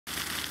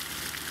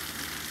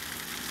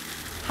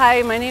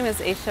Hi, my name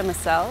is Aysha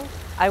Massell.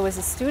 I was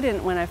a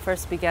student when I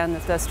first began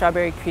the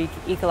Strawberry Creek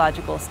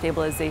Ecological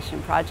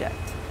Stabilization project.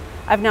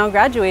 I've now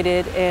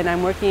graduated and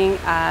I'm working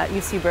at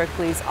UC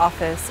Berkeley's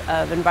Office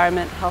of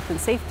Environment, Health and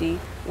Safety,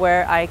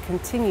 where I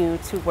continue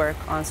to work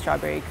on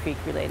Strawberry Creek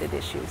related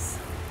issues.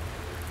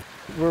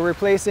 We're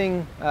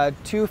replacing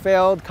two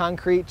failed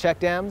concrete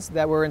check dams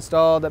that were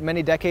installed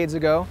many decades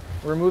ago.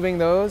 We're removing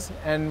those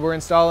and we're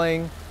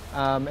installing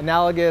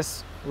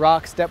analogous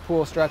rock step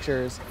pool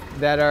structures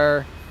that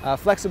are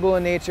flexible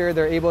in nature.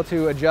 They're able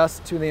to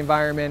adjust to the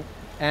environment,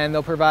 and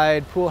they'll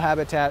provide pool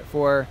habitat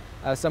for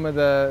some of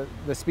the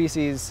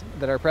species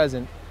that are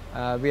present.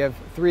 We have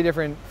 3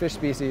 different fish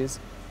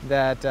species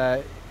that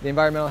the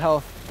environmental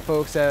health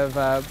folks have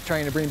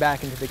trying to bring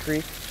back into the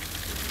creek.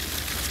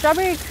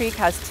 Strawberry Creek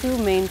has 2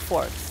 main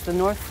forks, the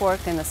North Fork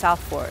and the South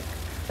Fork.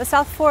 The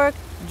South Fork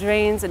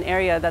drains an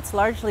area that's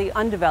largely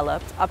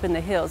undeveloped up in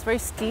the hills, very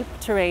steep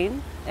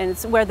terrain, and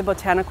it's where the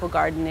botanical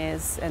garden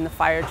is and the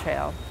fire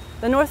trail.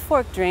 The North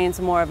Fork drains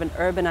more of an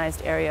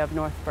urbanized area of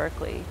North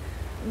Berkeley.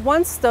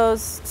 Once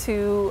those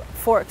 2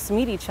 forks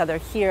meet each other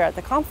here at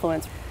the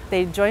confluence,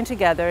 they join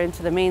together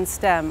into the main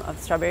stem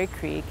of Strawberry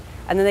Creek,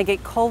 and then they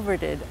get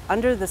culverted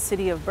under the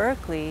city of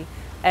Berkeley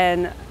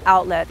and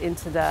outlet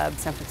into the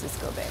San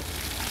Francisco Bay.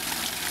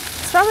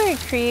 Strawberry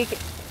Creek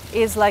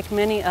is like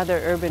many other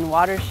urban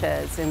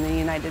watersheds in the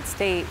United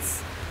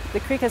States.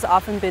 The creek has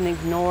often been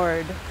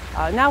ignored.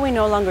 Now we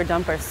no longer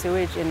dump our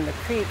sewage in the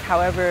creek.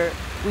 However,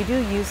 we do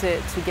use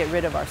it to get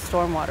rid of our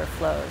stormwater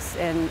flows,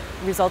 and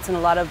results in a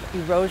lot of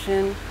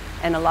erosion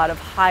and a lot of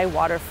high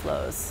water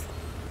flows.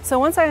 So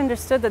once I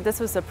understood that this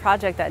was a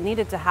project that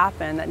needed to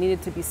happen, that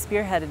needed to be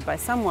spearheaded by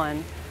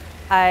someone,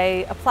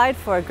 I applied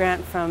for a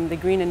grant from the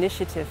Green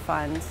Initiative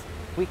Fund.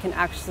 We can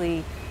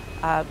actually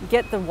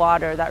get the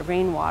water, that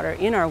rainwater,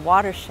 in our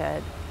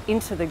watershed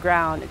into the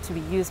ground to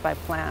be used by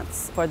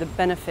plants for the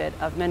benefit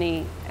of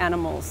many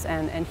animals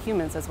and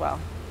humans as well.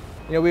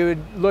 You know, we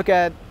would look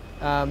at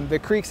the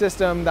creek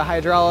system, the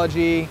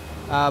hydrology,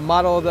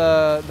 model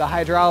the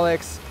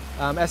hydraulics,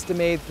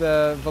 estimate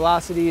the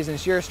velocities and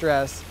shear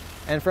stress,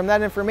 and from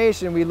that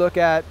information we look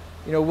at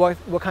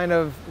what kind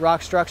of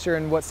rock structure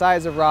and what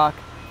size of rock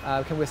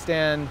can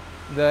withstand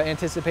the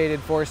anticipated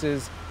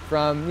forces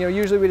from,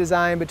 usually we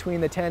design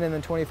between the 10 and the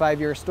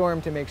 25-year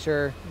storm to make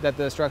sure that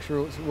the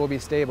structure will be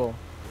stable.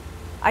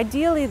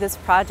 Ideally, this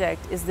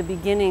project is the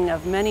beginning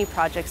of many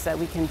projects that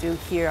we can do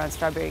here on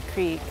Strawberry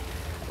Creek.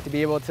 To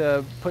be able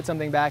to put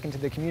something back into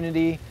the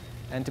community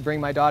and to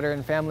bring my daughter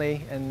and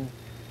family and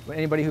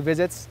anybody who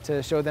visits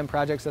to show them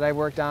projects that I've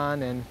worked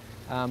on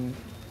and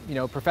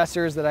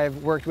professors that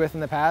I've worked with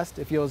in the past,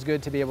 it feels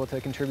good to be able to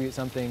contribute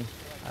something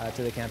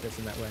to the campus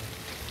in that way.